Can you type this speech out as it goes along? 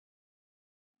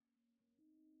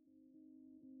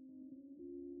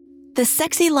The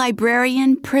Sexy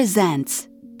Librarian presents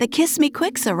the Kiss Me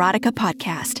Quicks Erotica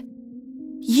podcast.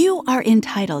 You are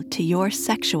entitled to your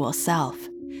sexual self.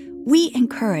 We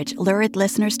encourage lurid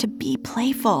listeners to be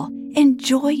playful,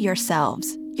 enjoy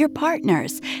yourselves, your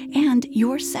partners, and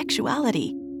your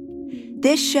sexuality.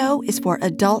 This show is for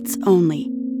adults only.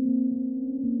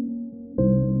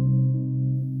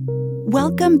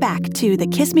 Welcome back to the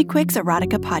Kiss Me Quicks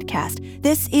Erotica podcast.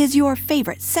 This is your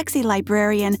favorite sexy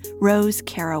librarian, Rose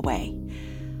Caraway.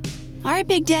 All right,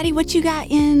 Big Daddy, what you got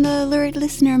in the lurid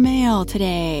listener mail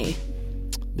today?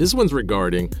 This one's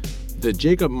regarding the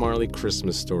Jacob Marley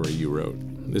Christmas story you wrote.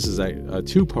 This is a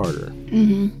two-parter.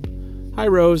 Hi,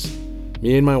 Rose.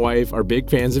 Me and my wife are big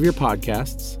fans of your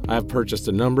podcasts. I have purchased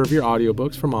a number of your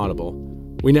audiobooks from Audible.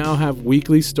 We now have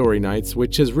weekly story nights,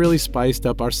 which has really spiced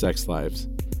up our sex lives.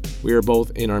 We are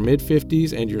both in our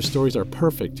mid-50s, and your stories are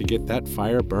perfect to get that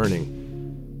fire burning.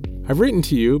 I've written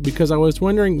to you because I was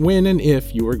wondering when and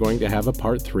if you were going to have a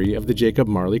part 3 of the Jacob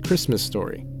Marley Christmas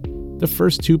story. The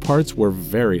first 2 parts were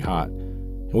very hot,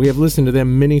 and we have listened to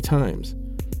them many times.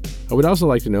 I would also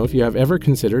like to know if you have ever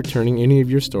considered turning any of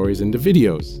your stories into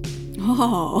videos.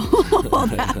 Oh,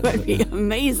 that would be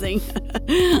amazing.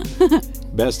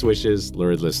 Best wishes,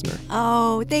 lurid listener.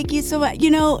 Oh, thank you so much.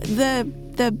 You know,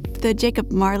 the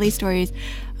Jacob Marley stories,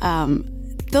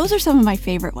 those are some of my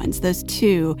favorite ones, those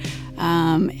 2.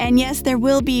 And yes, there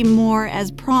will be more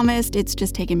as promised. It's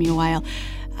just taken me a while.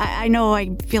 I know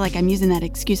I feel like I'm using that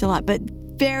excuse a lot, but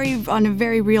on a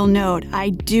very real note, I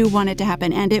do want it to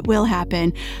happen, and it will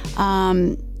happen.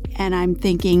 And I'm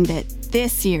thinking that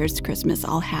this year's Christmas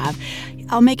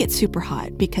I'll make it super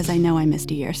hot because I know I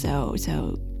missed a year. So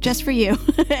just for you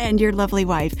and your lovely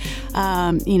wife,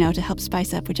 to help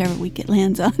spice up whichever week it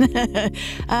lands on.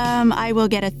 I will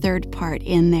get a 3rd part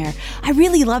in there. I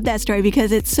really love that story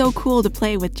because it's so cool to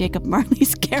play with Jacob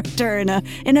Marley's character in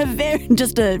a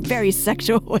very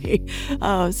sexual way.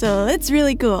 Oh, so it's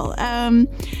really cool.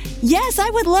 Yes, I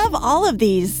would love all of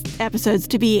these episodes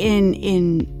to be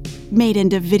made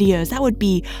into videos. That would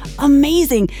be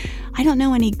amazing. I don't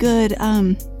know any good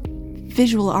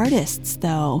visual artists,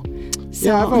 though. So.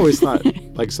 Yeah, I've always thought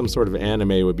like some sort of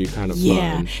anime would be kind of fun.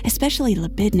 Yeah, especially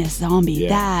libidinous zombie. Yeah.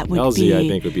 That would LZ, I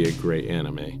think, would be a great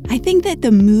anime. I think that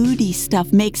the moody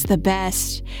stuff makes the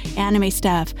best anime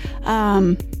stuff.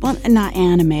 Well, not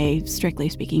anime, strictly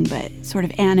speaking, but sort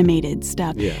of animated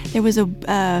stuff. Yeah. There was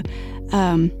a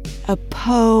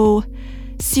Poe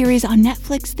series on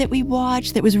Netflix that we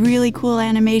watched that was really cool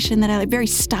animation that I like, very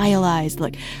stylized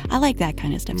look. I like that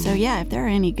kind of stuff. So yeah, if there are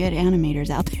any good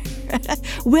animators out there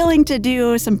willing to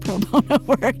do some pro bono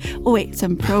work,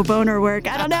 some pro boner work,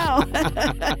 I don't know.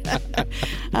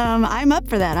 I'm up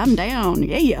for that. I'm down.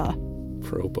 Yeah.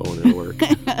 Pro boner work.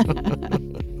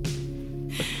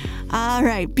 All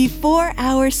right, before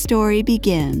our story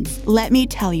begins, let me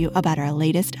tell you about our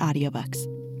latest audiobooks.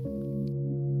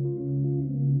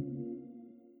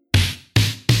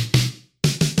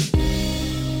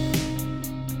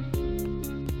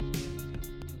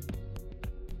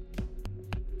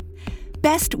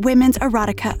 Best Women's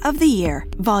Erotica of the Year,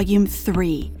 Volume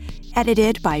 3,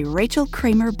 edited by Rachel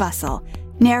Kramer Bussell,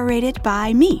 narrated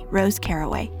by me, Rose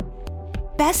Caraway.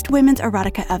 Best Women's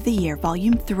Erotica of the Year,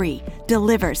 Volume 3,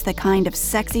 delivers the kind of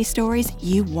sexy stories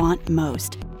you want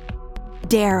most.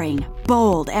 Daring,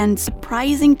 bold, and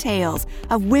surprising tales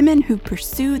of women who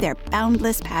pursue their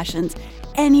boundless passions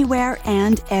anywhere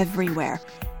and everywhere.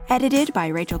 Edited by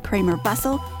Rachel Kramer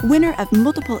Bussell, winner of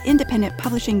multiple independent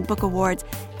publishing book awards,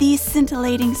 these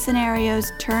scintillating scenarios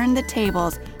turn the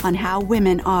tables on how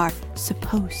women are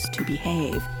supposed to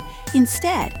behave.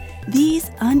 Instead, these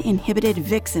uninhibited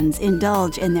vixens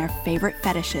indulge in their favorite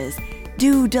fetishes,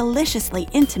 do deliciously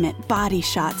intimate body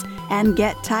shots, and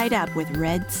get tied up with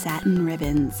red satin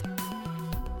ribbons.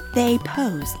 They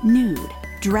pose nude,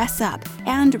 dress up,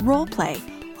 and roleplay,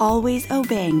 always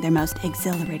obeying their most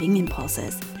exhilarating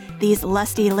impulses. These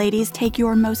lusty ladies take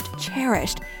your most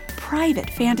cherished, private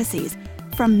fantasies,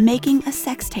 from making a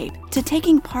sex tape to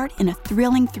taking part in a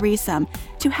thrilling threesome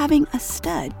to having a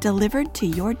stud delivered to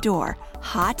your door,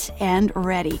 hot and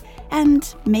ready,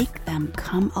 and make them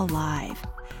come alive.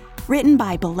 Written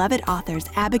by beloved authors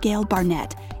Abigail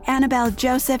Barnett, Annabelle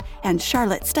Joseph, and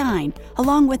Charlotte Stein,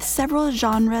 along with several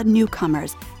genre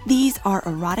newcomers, these are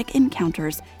erotic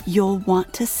encounters you'll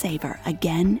want to savor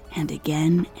again and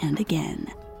again and again.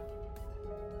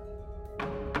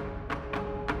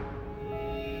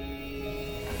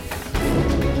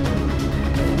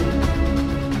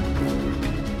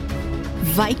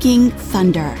 Viking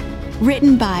Thunder,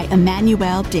 written by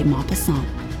Emmanuel de Maupassant.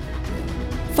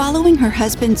 Following her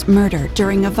husband's murder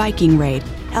during a Viking raid,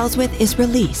 Elswith is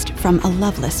released from a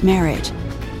loveless marriage.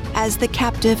 As the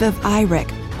captive of Eirik,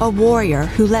 a warrior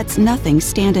who lets nothing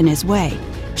stand in his way,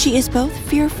 she is both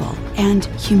fearful and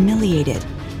humiliated,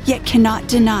 yet cannot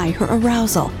deny her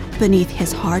arousal beneath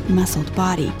his hard-muscled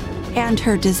body and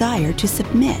her desire to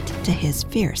submit to his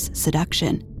fierce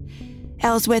seduction.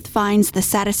 Elswith finds the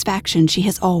satisfaction she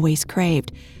has always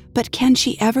craved, but can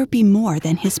she ever be more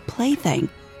than his plaything?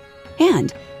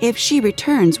 And if she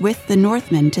returns with the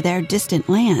Northmen to their distant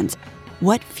lands,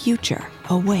 what future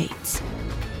awaits?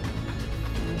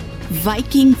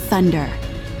 Viking Thunder,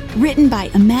 written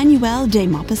by Emmanuel de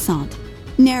Maupassant,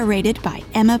 narrated by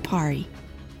Emma Pari.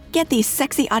 Get these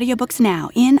sexy audiobooks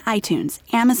now in iTunes,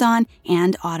 Amazon,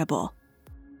 and Audible.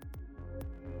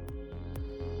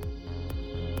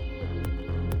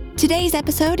 Today's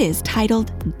episode is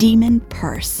titled Demon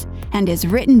Purse and is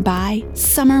written by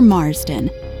Sommer Marsden.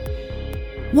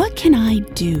 What can I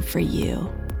do for you?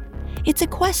 It's a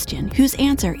question whose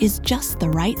answer is just the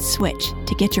right switch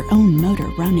to get your own motor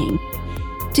running.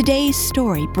 Today's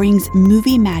story brings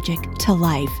movie magic to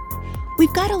life.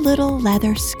 We've got a little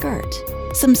leather skirt,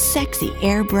 some sexy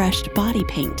airbrushed body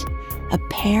paint, a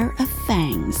pair of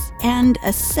fangs, and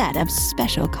a set of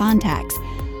special contacts,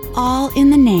 all in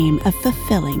the name of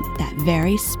fulfilling that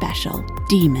very special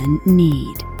demon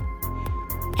need.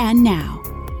 And now,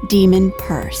 Demon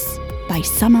Purse by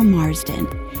Sommer Marsden,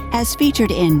 as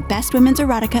featured in Best Women's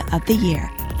Erotica of the Year,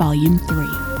 Volume 3.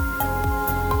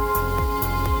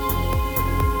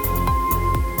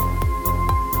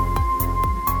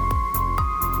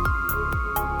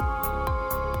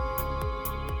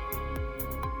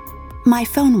 My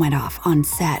phone went off on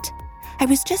set. I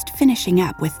was just finishing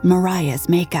up with Mariah's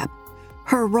makeup.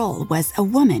 Her role was a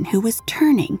woman who was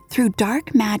turning, through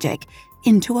dark magic,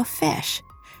 into a fish.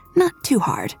 Not too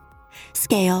hard.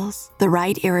 Scales, the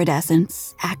right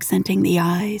iridescence, accenting the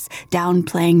eyes,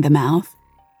 downplaying the mouth.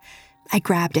 I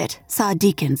grabbed it, saw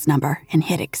Deacon's number, and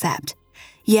hit accept.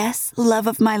 Yes, love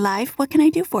of my life, what can I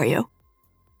do for you?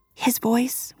 His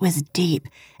voice was deep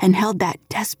and held that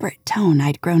desperate tone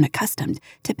I'd grown accustomed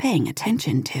to paying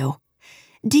attention to.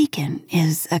 Deacon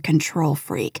is a control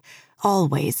freak,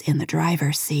 always in the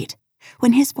driver's seat.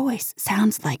 When his voice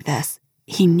sounds like this,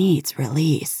 he needs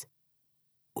release.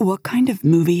 What kind of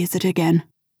movie is it again?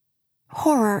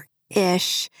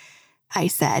 Horror-ish, I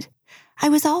said. I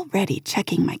was already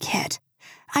checking my kit.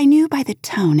 I knew by the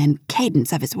tone and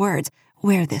cadence of his words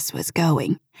where this was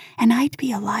going, and I'd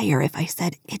be a liar if I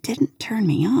said it didn't turn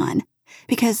me on.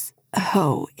 Because,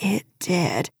 oh, it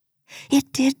did.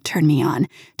 It did turn me on,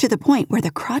 to the point where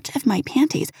the crotch of my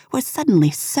panties was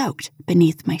suddenly soaked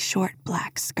beneath my short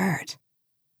black skirt.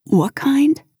 What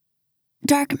kind?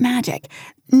 Dark magic,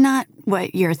 not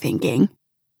what you're thinking.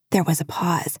 There was a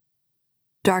pause.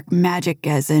 Dark magic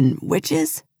as in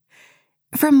witches?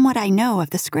 From what I know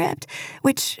of the script,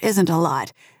 which isn't a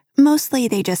lot, mostly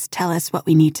they just tell us what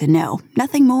we need to know,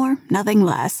 nothing more, nothing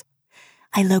less.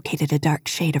 I located a dark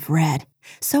shade of red,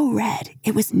 so red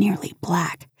it was nearly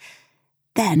black.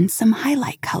 Then some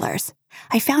highlight colors.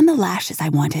 I found the lashes I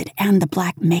wanted and the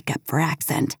black makeup for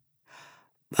accent.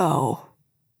 Oh.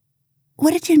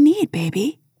 What did you need,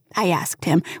 baby? I asked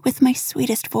him with my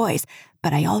sweetest voice,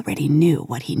 but I already knew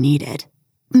what he needed.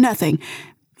 Nothing.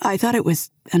 I thought it was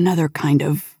another kind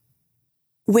of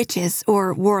witches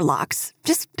or warlocks,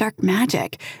 just dark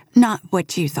magic, not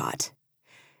what you thought.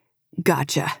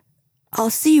 Gotcha.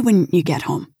 I'll see you when you get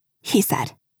home, he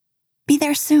said. Be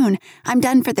there soon. I'm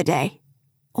done for the day.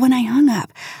 When I hung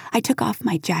up, I took off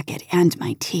my jacket and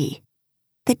my tea.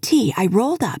 The tea I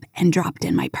rolled up and dropped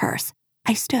in my purse.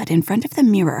 I stood in front of the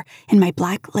mirror in my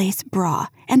black lace bra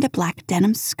and a black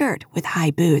denim skirt with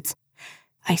high boots.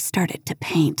 I started to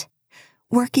paint,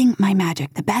 working my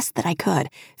magic the best that I could,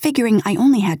 figuring I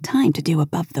only had time to do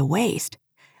above the waist.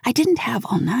 I didn't have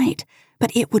all night,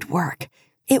 but it would work.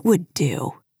 It would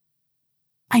do.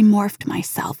 I morphed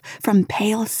myself from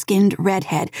pale-skinned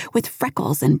redhead with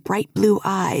freckles and bright blue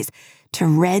eyes to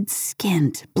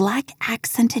red-skinned,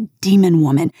 black-accented demon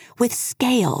woman with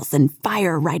scales and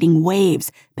fire-riding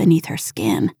waves beneath her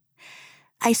skin.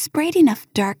 I sprayed enough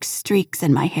dark streaks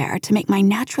in my hair to make my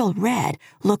natural red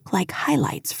look like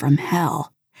highlights from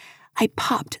hell. I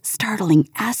popped startling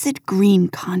acid green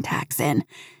contacts in.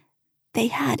 They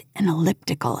had an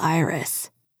elliptical iris.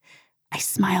 I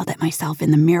smiled at myself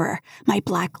in the mirror, my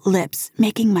black lips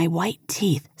making my white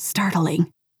teeth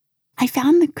startling. I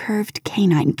found the curved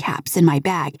canine caps in my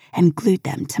bag and glued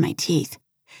them to my teeth.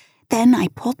 Then I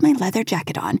pulled my leather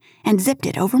jacket on and zipped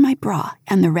it over my bra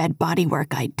and the red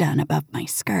bodywork I'd done above my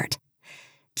skirt.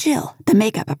 Jill, the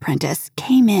makeup apprentice,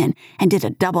 came in and did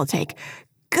a double take.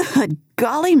 Good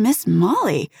golly, Miss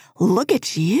Molly, look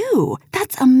at you.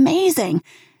 That's amazing.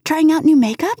 Trying out new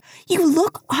makeup? You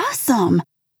look awesome.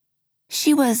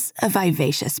 She was a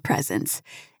vivacious presence.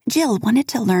 Jill wanted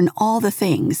to learn all the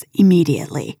things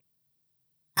immediately.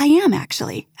 I am,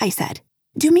 actually, I said.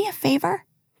 Do me a favor?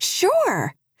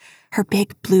 Sure. Her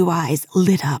big blue eyes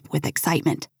lit up with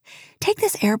excitement. Take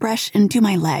this airbrush and do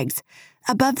my legs.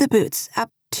 Above the boots,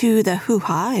 up to the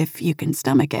hoo-ha if you can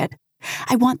stomach it.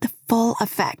 I want the full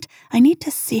effect. I need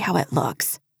to see how it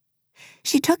looks.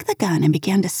 She took the gun and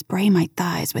began to spray my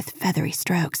thighs with feathery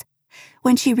strokes.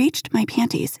 When she reached my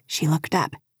panties, she looked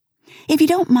up. If you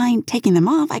don't mind taking them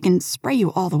off, I can spray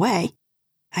you all the way.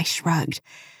 I shrugged.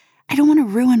 I don't want to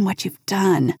ruin what you've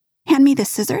done. Hand me the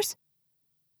scissors.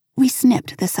 We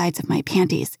snipped the sides of my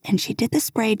panties, and she did the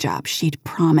spray job she'd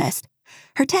promised.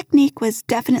 Her technique was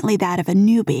definitely that of a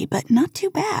newbie, but not too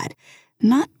bad.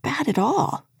 Not bad at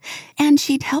all. And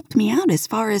she'd helped me out as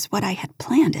far as what I had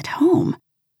planned at home.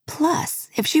 Plus,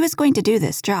 if she was going to do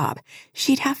this job,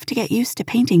 she'd have to get used to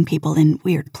painting people in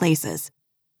weird places.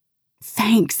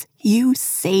 Thanks, you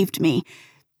saved me.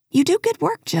 You do good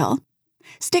work, Jill.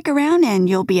 Stick around and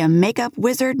you'll be a makeup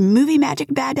wizard movie magic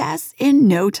badass in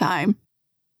no time.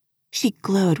 She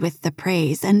glowed with the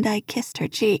praise, and I kissed her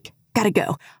cheek. Gotta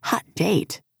go. Hot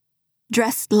date.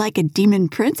 Dressed like a demon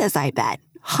princess, I bet.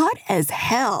 Hot as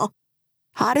hell.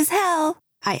 Hot as hell,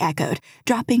 I echoed,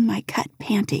 dropping my cut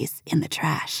panties in the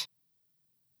trash.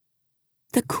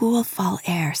 The cool fall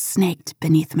air snaked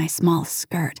beneath my small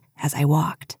skirt as I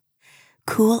walked.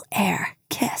 Cool air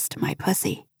kissed my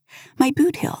pussy. My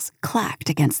boot heels clacked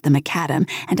against the macadam,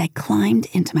 and I climbed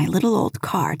into my little old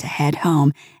car to head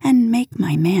home and make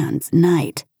my man's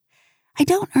night. I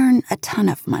don't earn a ton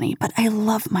of money, but I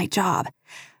love my job.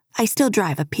 I still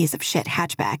drive a piece of shit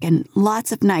hatchback, and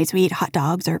lots of nights we eat hot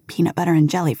dogs or peanut butter and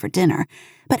jelly for dinner.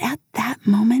 But at that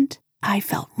moment, I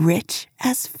felt rich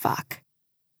as fuck.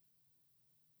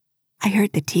 I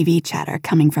heard the TV chatter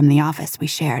coming from the office we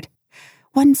shared.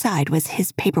 One side was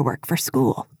his paperwork for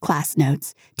school, class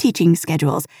notes, teaching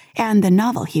schedules, and the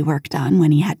novel he worked on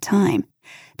when he had time.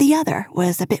 The other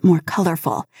was a bit more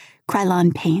colorful,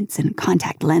 Krylon paints and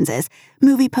contact lenses,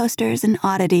 movie posters and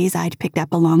oddities I'd picked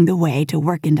up along the way to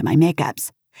work into my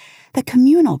makeups. The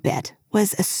communal bit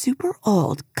was a super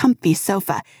old, comfy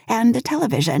sofa and a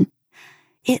television.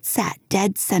 It sat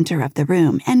dead center of the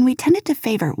room, and we tended to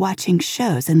favor watching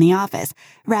shows in the office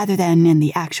rather than in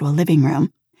the actual living room.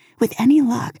 With any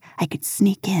luck, I could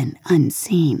sneak in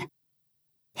unseen.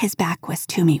 His back was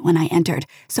to me when I entered,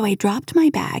 so I dropped my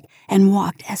bag and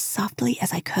walked as softly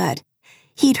as I could.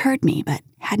 He'd heard me, but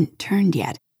hadn't turned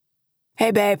yet.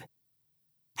 Hey, babe.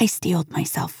 I steeled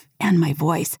myself and my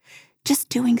voice. Just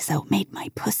doing so made my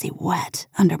pussy wet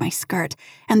under my skirt,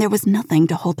 and there was nothing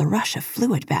to hold the rush of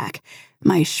fluid back.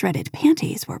 My shredded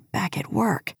panties were back at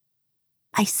work.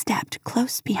 I stepped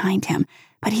close behind him,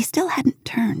 but he still hadn't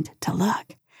turned to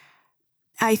look.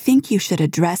 I think you should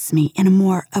address me in a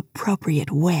more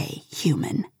appropriate way,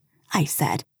 human, I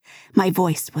said. My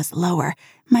voice was lower,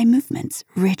 my movements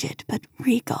rigid but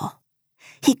regal.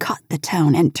 He caught the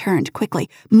tone and turned quickly.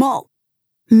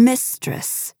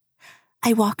 Mistress.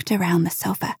 I walked around the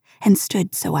sofa and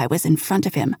stood so I was in front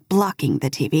of him, blocking the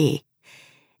TV.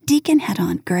 Deacon had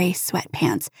on gray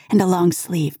sweatpants and a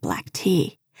long-sleeve black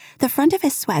tee. The front of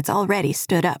his sweats already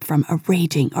stood up from a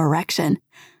raging erection.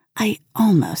 I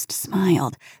almost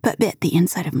smiled, but bit the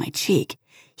inside of my cheek.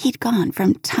 He'd gone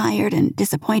from tired and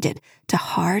disappointed to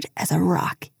hard as a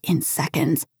rock in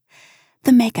seconds.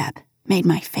 The makeup made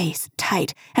my face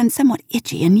tight and somewhat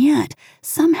itchy, and yet,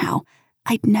 somehow,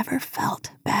 I'd never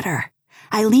felt better.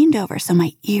 I leaned over so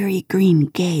my eerie green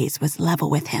gaze was level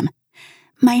with him.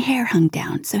 My hair hung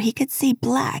down so he could see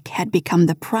black had become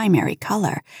the primary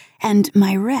color, and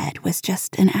my red was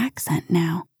just an accent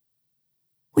now.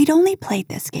 We'd only played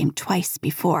this game twice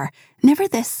before, never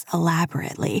this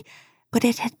elaborately, but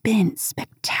it had been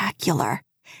spectacular.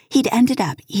 He'd ended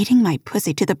up eating my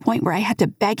pussy to the point where I had to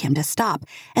beg him to stop,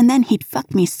 and then he'd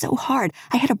fucked me so hard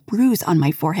I had a bruise on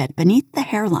my forehead beneath the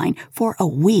hairline for a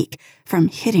week from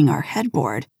hitting our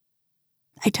headboard.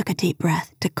 I took a deep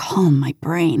breath to calm my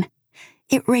brain.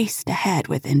 It raced ahead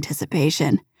with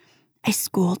anticipation. I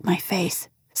schooled my face,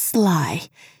 sly,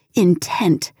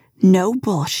 intent, no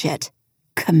bullshit,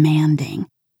 commanding.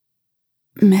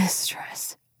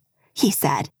 Mistress, he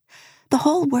said. The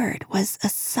whole word was a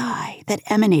sigh that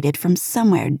emanated from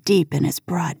somewhere deep in his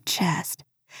broad chest.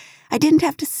 I didn't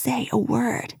have to say a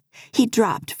word. He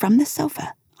dropped from the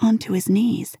sofa onto his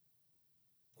knees.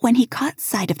 When he caught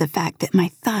sight of the fact that my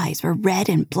thighs were red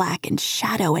and black and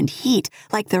shadow and heat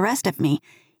like the rest of me,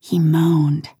 he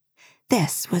moaned.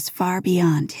 this was far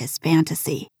beyond his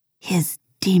fantasy, his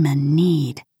demon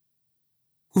need.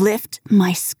 Lift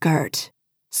my skirt.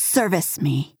 Service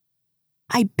me.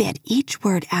 I bit each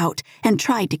word out and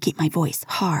tried to keep my voice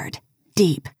hard,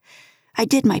 deep. I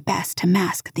did my best to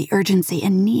mask the urgency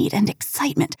and need and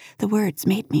excitement the words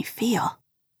made me feel.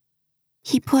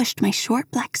 He pushed my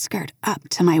short black skirt up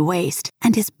to my waist,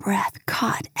 and his breath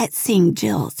caught at seeing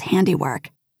Jill's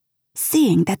handiwork.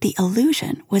 Seeing that the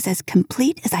illusion was as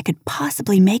complete as I could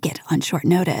possibly make it on short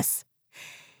notice.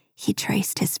 He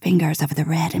traced his fingers over the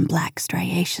red and black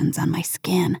striations on my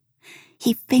skin.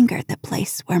 He fingered the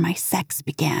place where my sex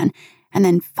began, and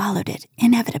then followed it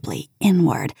inevitably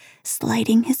inward,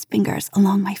 sliding his fingers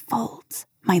along my folds,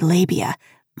 my labia,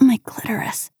 my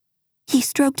clitoris. He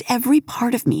stroked every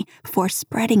part of me before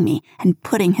spreading me and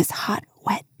putting his hot,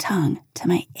 wet tongue to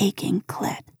my aching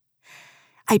clit.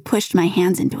 I pushed my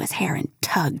hands into his hair and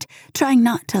tugged, trying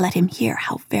not to let him hear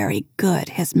how very good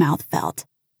his mouth felt.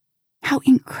 How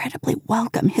incredibly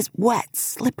welcome his wet,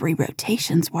 slippery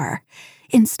rotations were.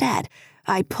 Instead,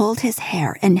 I pulled his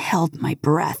hair and held my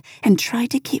breath and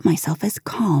tried to keep myself as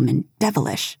calm and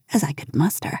devilish as I could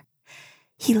muster.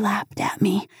 He lapped at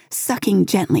me, sucking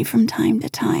gently from time to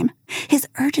time, his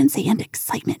urgency and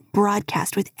excitement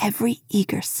broadcast with every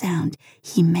eager sound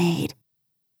he made.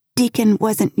 Deacon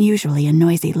wasn't usually a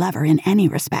noisy lover in any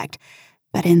respect,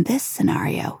 but in this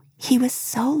scenario, he was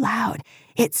so loud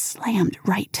it slammed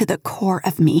right to the core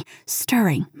of me,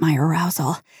 stirring my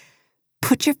arousal.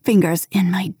 "Put your fingers in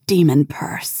my demon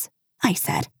purse," I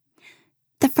said.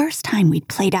 The first time we'd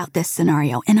played out this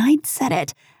scenario and I'd said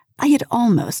it, I had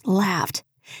almost laughed.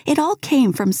 It all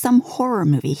came from some horror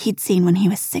movie he'd seen when he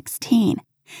was 16.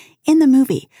 In the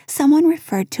movie, someone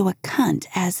referred to a cunt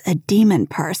as a demon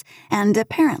purse, and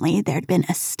apparently there'd been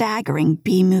a staggering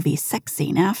B-movie sex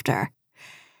scene after.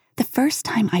 The first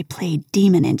time I played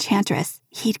Demon Enchantress,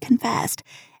 he'd confessed,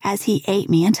 as he ate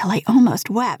me until I almost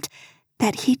wept,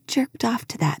 that he'd jerked off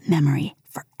to that memory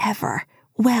forever,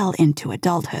 well into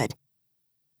adulthood.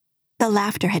 The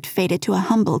laughter had faded to a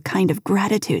humble kind of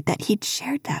gratitude that he'd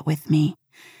shared that with me.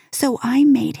 So I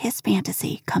made his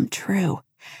fantasy come true.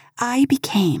 I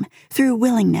became, through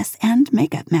willingness and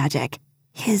makeup magic,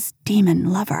 his demon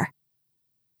lover.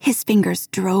 His fingers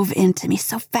drove into me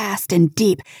so fast and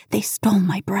deep, they stole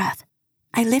my breath.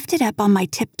 I lifted up on my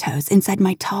tiptoes inside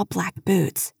my tall black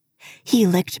boots. He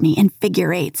licked me in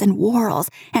figure eights and whorls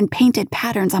and painted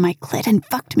patterns on my clit and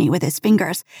fucked me with his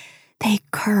fingers. They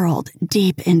curled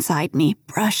deep inside me,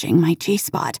 brushing my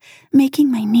G-spot,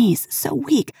 making my knees so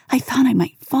weak I thought I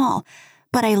might fall,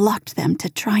 but I locked them to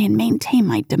try and maintain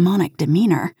my demonic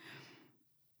demeanor.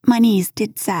 My knees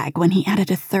did sag when he added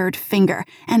a third finger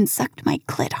and sucked my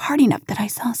clit hard enough that I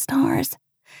saw stars.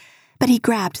 But he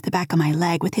grabbed the back of my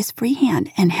leg with his free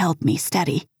hand and held me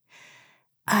steady.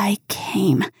 I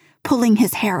came, pulling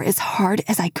his hair as hard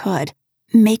as I could,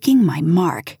 making my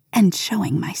mark and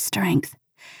showing my strength.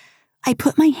 I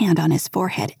put my hand on his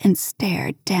forehead and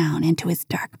stared down into his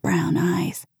dark brown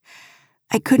eyes.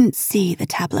 I couldn't see the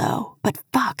tableau, but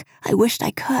fuck, I wished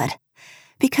I could.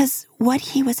 Because what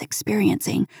he was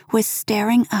experiencing was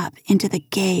staring up into the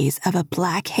gaze of a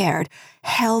black-haired,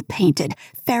 hell-painted,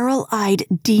 feral-eyed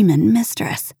demon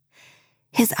mistress.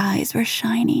 His eyes were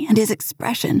shiny and his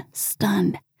expression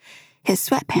stunned. His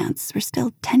sweatpants were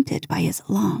still tinted by his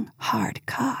long, hard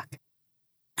cock.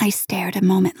 I stared a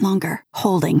moment longer,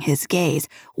 holding his gaze,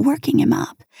 working him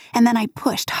up, and then I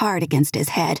pushed hard against his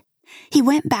head. He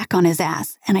went back on his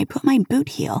ass, and I put my boot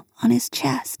heel on his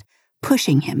chest,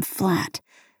 pushing him flat.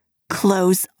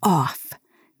 Close off.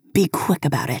 Be quick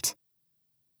about it.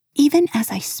 Even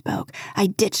as I spoke, I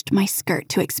ditched my skirt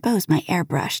to expose my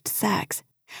airbrushed sags.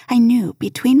 I knew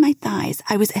between my thighs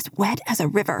I was as wet as a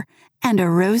river, and a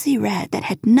rosy red that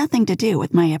had nothing to do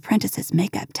with my apprentice's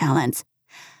makeup talents.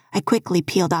 I quickly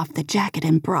peeled off the jacket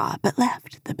and bra, but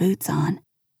left the boots on.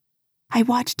 I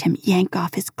watched him yank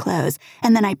off his clothes,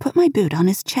 and then I put my boot on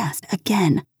his chest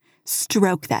again.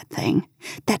 Stroke that thing.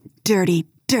 That dirty,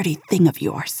 dirty thing of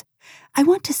yours. I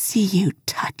want to see you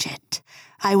touch it.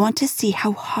 I want to see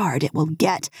how hard it will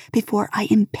get before I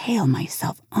impale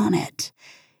myself on it.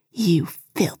 You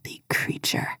filthy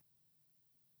creature.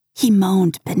 He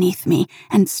moaned beneath me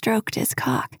and stroked his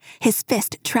cock, his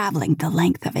fist traveling the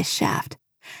length of his shaft.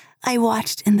 I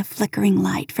watched in the flickering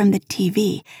light from the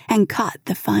TV and caught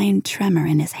the fine tremor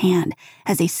in his hand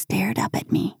as he stared up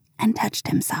at me and touched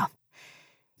himself.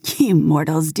 You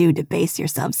mortals do debase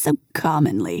yourselves so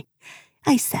commonly,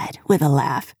 I said with a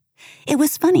laugh. It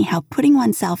was funny how putting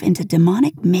oneself into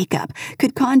demonic makeup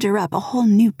could conjure up a whole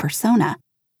new persona.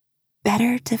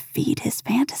 Better to feed his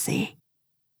fantasy.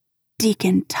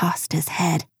 Deacon tossed his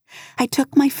head. I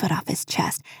took my foot off his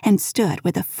chest and stood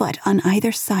with a foot on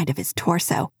either side of his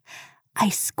torso. I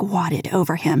squatted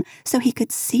over him so he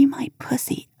could see my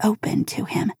pussy open to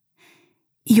him.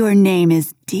 "Your name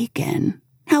is Deacon.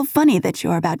 How funny that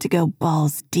you're about to go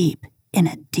balls deep in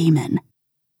a demon."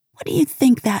 "What do you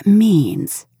think that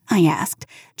means?" I asked,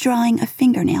 drawing a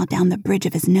fingernail down the bridge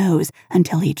of his nose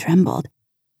until he trembled.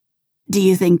 "Do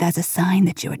you think that's a sign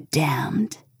that you're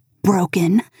damned?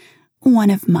 Broken? One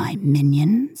of my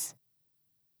minions?"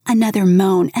 Another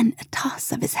moan and a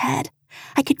toss of his head.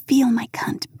 I could feel my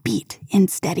cunt beat in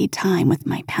steady time with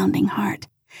my pounding heart.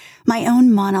 My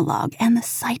own monologue and the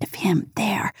sight of him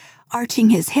there, arching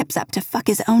his hips up to fuck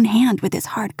his own hand with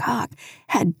his hard cock,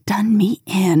 had done me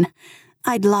in.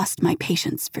 I'd lost my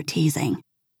patience for teasing.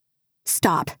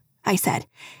 "Stop," I said,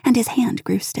 and his hand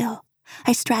grew still.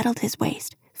 I straddled his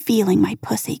waist, feeling my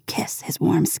pussy kiss his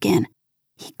warm skin.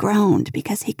 He groaned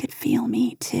because he could feel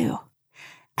me, too.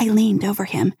 I leaned over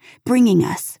him, bringing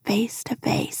us face to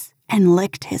face, and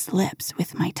licked his lips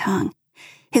with my tongue.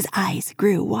 His eyes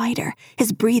grew wider,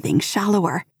 his breathing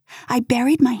shallower. I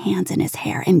buried my hands in his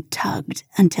hair and tugged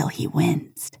until he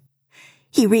winced.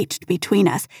 He reached between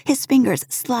us, his fingers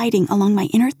sliding along my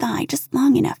inner thigh just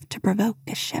long enough to provoke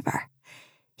a shiver.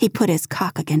 He put his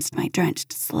cock against my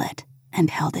drenched slit and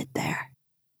held it there.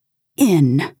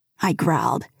 "In," I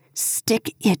growled.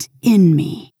 "Stick it in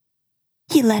me."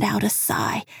 He let out a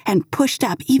sigh and pushed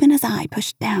up even as I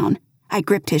pushed down. I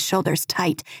gripped his shoulders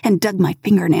tight and dug my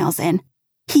fingernails in.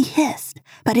 He hissed,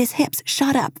 but his hips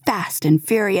shot up fast and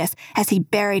furious as he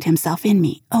buried himself in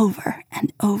me over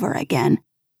and over again.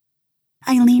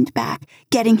 I leaned back,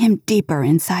 getting him deeper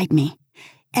inside me.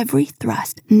 Every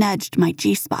thrust nudged my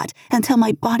G-spot until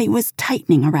my body was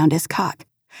tightening around his cock.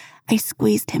 I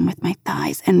squeezed him with my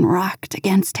thighs and rocked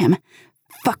against him.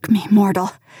 "Fuck me,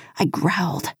 mortal," I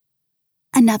growled.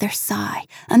 Another sigh,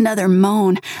 another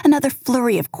moan, another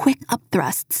flurry of quick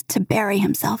upthrusts to bury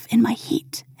himself in my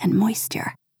heat and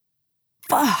moisture.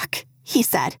 "Fuck," he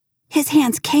said. His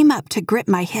hands came up to grip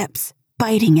my hips,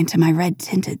 biting into my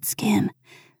red-tinted skin.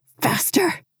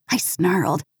 "Faster," I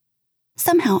snarled.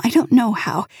 Somehow, I don't know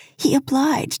how, he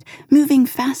obliged, moving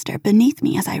faster beneath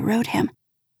me as I rode him.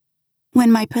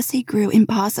 When my pussy grew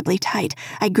impossibly tight,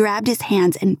 I grabbed his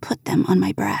hands and put them on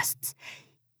my breasts.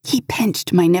 He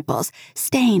pinched my nipples,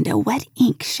 stained a wet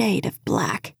ink shade of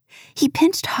black. He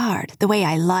pinched hard, the way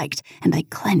I liked, and I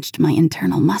clenched my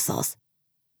internal muscles.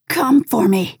 "Come for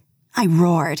me," I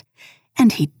roared.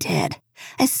 And he did.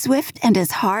 As swift and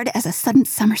as hard as a sudden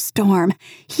summer storm,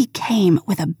 he came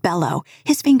with a bellow,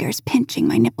 his fingers pinching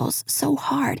my nipples so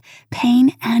hard,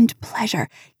 pain and pleasure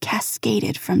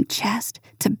cascaded from chest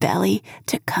to belly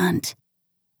to cunt.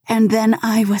 And then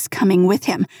I was coming with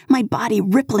him, my body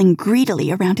rippling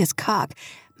greedily around his cock,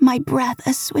 my breath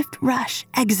a swift rush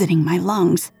exiting my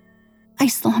lungs. I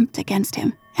slumped against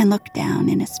him and looked down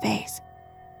in his face.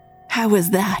 "How was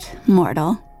that,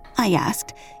 mortal?" I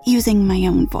asked, using my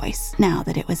own voice now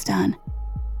that it was done.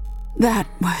 "That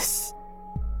was..."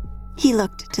 He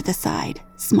looked to the side,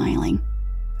 smiling.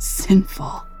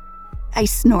 "Sinful." I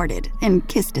snorted and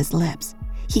kissed his lips.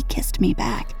 He kissed me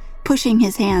back, pushing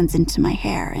his hands into my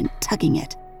hair and tugging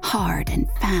it, hard and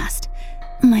fast.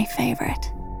 My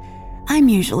favorite. I'm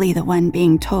usually the one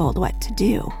being told what to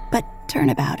do, but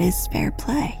turnabout is fair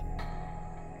play.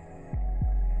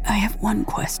 "I have one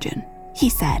question," he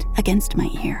said against my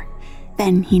ear.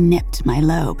 Then he nipped my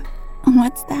lobe.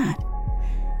 "What's that?"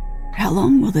 "How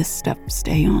long will this stuff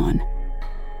stay on?"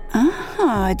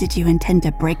 Did you intend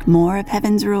to break more of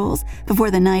heaven's rules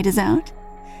before the night is out?"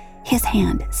 His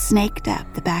hand snaked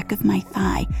up the back of my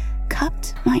thigh,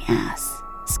 cupped my ass,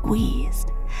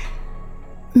 squeezed.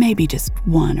 "Maybe just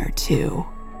 1 or 2.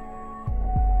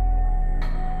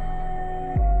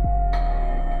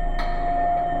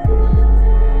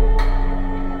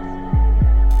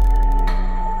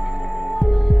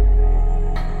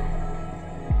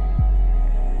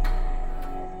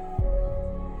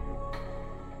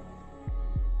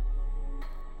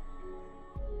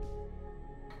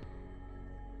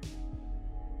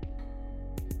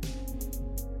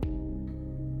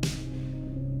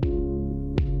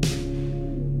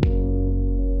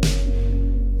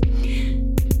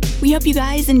 We hope you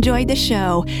guys enjoyed the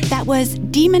show. That was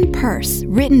Demon Purse,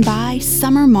 written by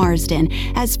Sommer Marsden,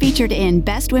 as featured in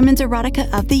Best Women's Erotica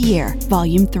of the Year,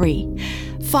 Volume 3.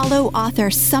 Follow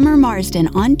author Sommer Marsden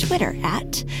on Twitter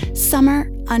at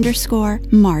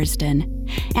Sommer_Marsden,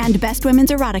 and Best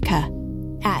Women's Erotica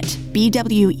at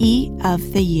BWE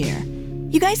of the Year.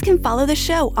 You guys can follow the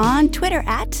show on Twitter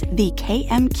at the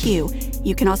KMQ.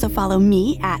 You can also follow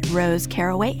me at Rose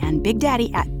Caraway and Big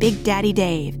Daddy at Big Daddy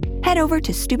Dave. Head over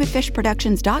to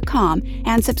stupidfishproductions.com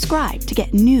and subscribe to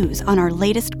get news on our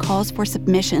latest calls for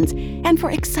submissions and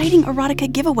for exciting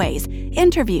erotica giveaways,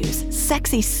 interviews,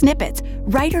 sexy snippets,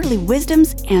 writerly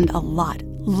wisdoms, and a lot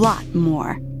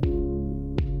more.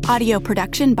 Audio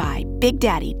production by Big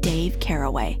Daddy Dave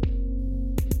Caraway.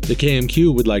 The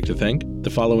KMQ would like to thank the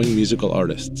following musical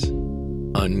artists: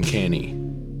 Uncanny,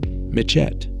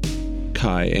 Mitchette,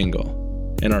 Kai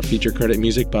Engel, and our feature credit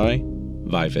music by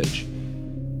Vivage.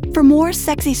 For more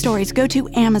sexy stories, go to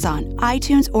Amazon,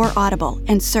 iTunes, or Audible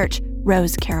and search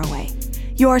Rose Caraway.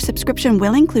 Your subscription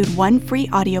will include one free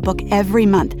audiobook every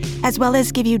month, as well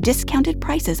as give you discounted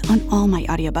prices on all my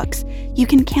audiobooks. You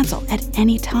can cancel at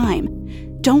any time.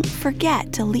 Don't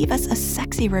forget to leave us a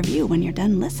sexy review when you're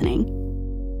done listening.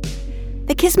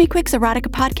 The Kiss Me Quicks Erotica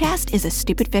Podcast is a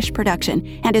Stupid Fish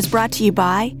production and is brought to you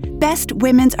by Best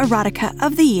Women's Erotica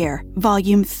of the Year,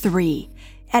 Volume 3.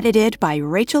 Edited by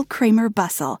Rachel Kramer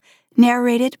Bussell.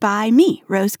 Narrated by me,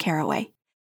 Rose Caraway.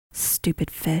 Stupid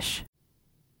fish.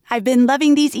 I've been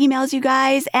loving these emails, you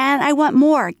guys, and I want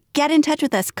more. Get in touch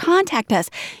with us. Contact us.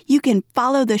 You can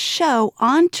follow the show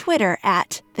on Twitter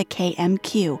at the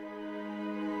KMQ.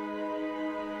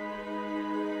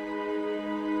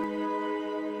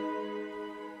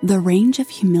 The range of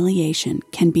humiliation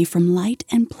can be from light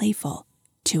and playful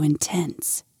to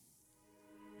intense.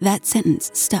 That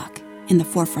sentence stuck in the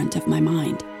forefront of my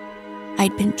mind.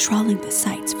 I'd been trawling the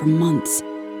sites for months,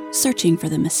 searching for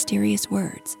the mysterious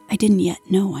words I didn't yet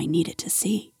know I needed to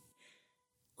see.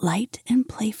 Light and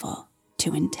playful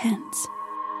to intense.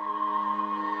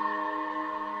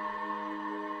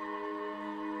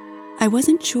 I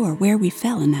wasn't sure where we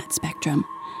fell in that spectrum.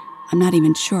 I'm not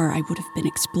even sure I would have been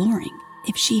exploring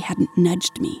if she hadn't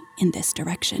nudged me in this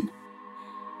direction.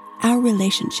 Our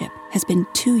relationship has been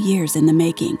 2 years in the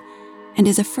making, and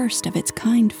is a first of its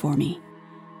kind for me.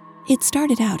 It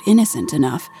started out innocent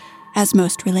enough, as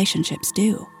most relationships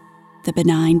do. The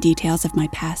benign details of my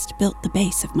past built the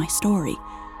base of my story,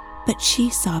 but she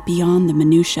saw beyond the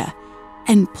minutia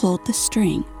and pulled the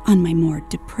string on my more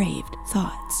depraved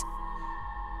thoughts.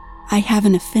 I have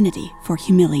an affinity for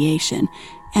humiliation,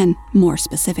 and more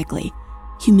specifically,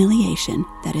 humiliation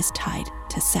that is tied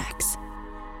to sex.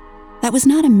 That was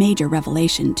not a major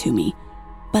revelation to me,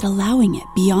 but allowing it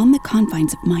beyond the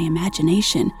confines of my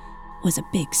imagination was a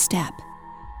big step.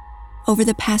 Over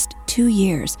the past 2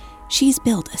 years, she's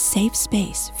built a safe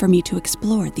space for me to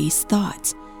explore these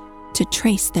thoughts, to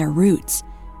trace their roots,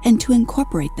 and to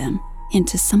incorporate them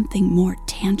into something more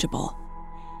tangible.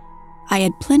 I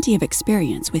had plenty of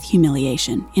experience with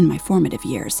humiliation in my formative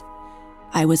years.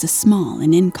 I was a small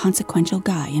and inconsequential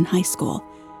guy in high school.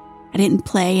 I didn't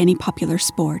play any popular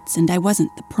sports, and I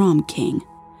wasn't the prom king.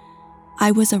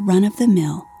 I was a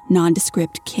run-of-the-mill,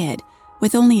 nondescript kid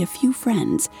with only a few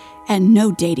friends and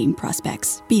no dating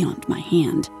prospects beyond my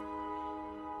hand.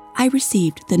 I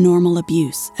received the normal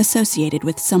abuse associated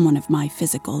with someone of my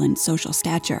physical and social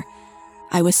stature.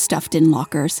 I was stuffed in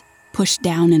lockers, pushed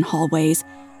down in hallways,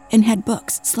 and had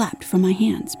books slapped from my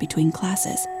hands between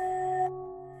classes.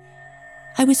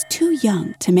 I was too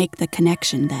young to make the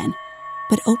connection then,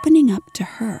 but opening up to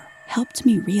her helped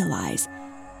me realize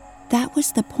that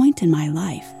was the point in my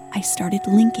life I started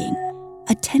linking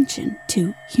attention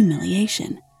to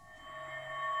humiliation.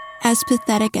 As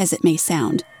pathetic as it may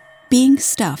sound, being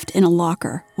stuffed in a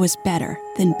locker was better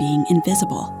than being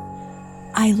invisible.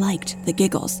 I liked the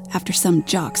giggles after some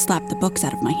jock slapped the books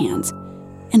out of my hands,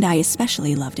 and I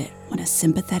especially loved it when a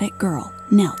sympathetic girl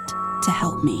knelt to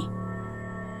help me.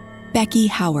 Becky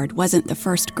Howard wasn't the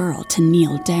first girl to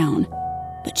kneel down,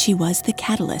 but she was the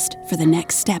catalyst for the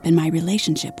next step in my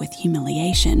relationship with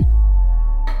humiliation.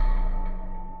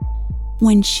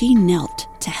 When she knelt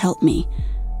to help me,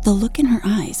 the look in her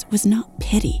eyes was not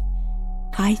pity.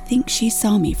 I think she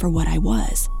saw me for what I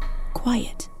was,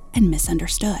 quiet and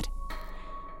misunderstood.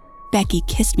 Becky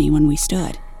kissed me when we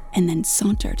stood, and then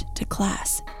sauntered to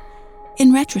class.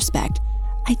 In retrospect,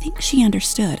 I think she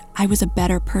understood I was a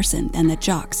better person than the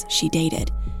jocks she dated,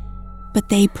 but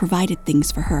they provided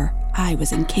things for her I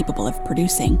was incapable of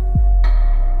producing.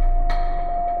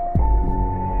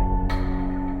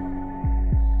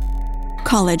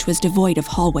 College was devoid of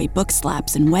hallway book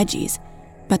slaps and wedgies,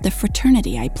 but the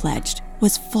fraternity I pledged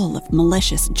was full of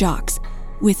malicious jocks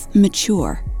with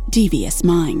mature, devious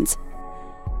minds.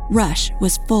 Rush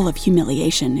was full of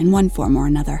humiliation in one form or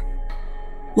another.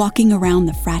 Walking around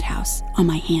the frat house on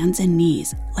my hands and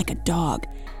knees like a dog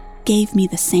gave me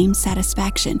the same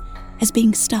satisfaction as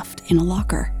being stuffed in a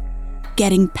locker.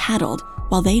 Getting paddled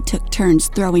while they took turns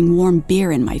throwing warm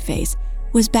beer in my face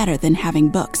was better than having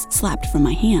books slapped from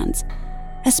my hands,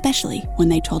 especially when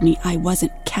they told me I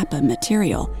wasn't Kappa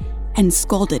material and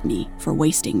scolded me for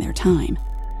wasting their time.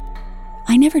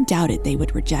 I never doubted they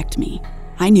would reject me.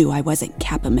 I knew I wasn't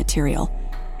Kappa material,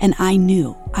 and I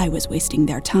knew I was wasting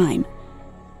their time.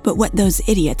 But what those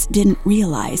idiots didn't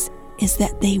realize is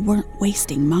that they weren't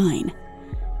wasting mine.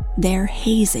 Their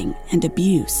hazing and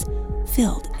abuse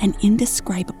filled an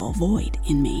indescribable void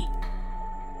in me.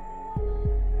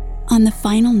 On the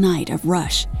final night of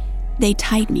Rush, they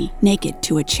tied me naked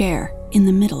to a chair in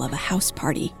the middle of a house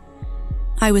party.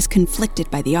 I was conflicted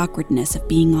by the awkwardness of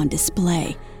being on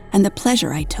display and the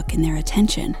pleasure I took in their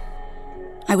attention.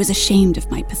 I was ashamed of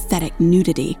my pathetic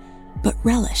nudity, but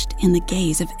relished in the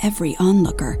gaze of every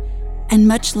onlooker, and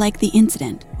much like the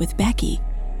incident with Becky,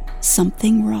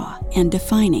 something raw and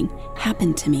defining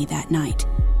happened to me that night.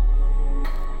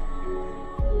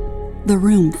 The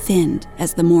room thinned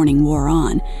as the morning wore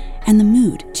on, and the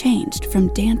mood changed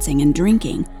from dancing and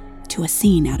drinking to a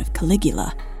scene out of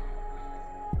Caligula.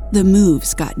 The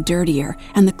moves got dirtier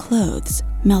and the clothes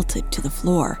melted to the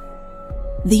floor.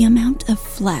 The amount of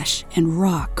flesh and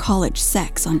raw college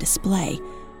sex on display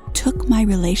took my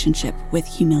relationship with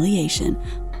humiliation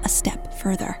a step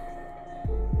further.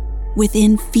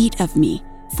 Within feet of me,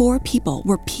 4 people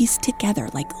were pieced together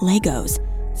like Legos,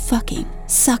 fucking,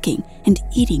 sucking, and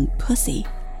eating pussy.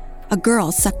 A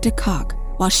girl sucked a cock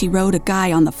while she rode a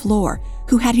guy on the floor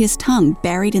who had his tongue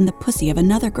buried in the pussy of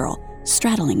another girl,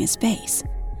 straddling his face.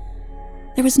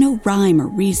 There was no rhyme or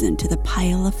reason to the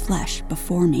pile of flesh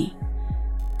before me.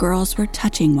 Girls were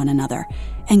touching one another,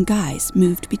 and guys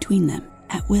moved between them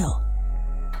at will.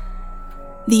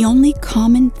 The only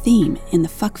common theme in the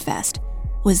fuckfest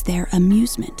was their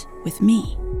amusement with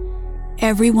me.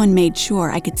 Everyone made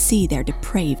sure I could see their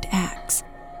depraved acts.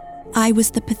 I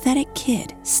was the pathetic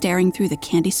kid staring through the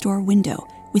candy store window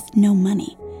with no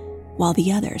money, while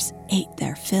the others ate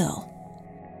their fill.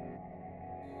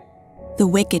 The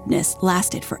wickedness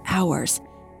lasted for hours,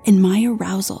 and my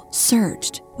arousal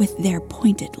surged with their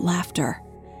pointed laughter.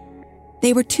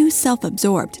 They were too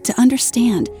self-absorbed to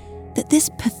understand that this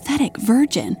pathetic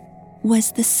virgin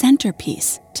was the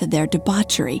centerpiece to their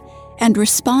debauchery and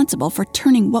responsible for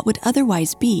turning what would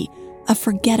otherwise be a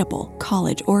forgettable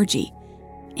college orgy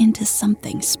into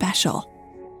something special.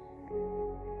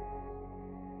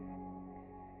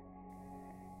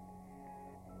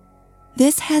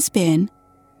 This has been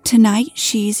Tonight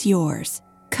She's Yours,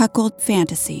 Cuckold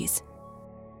Fantasies,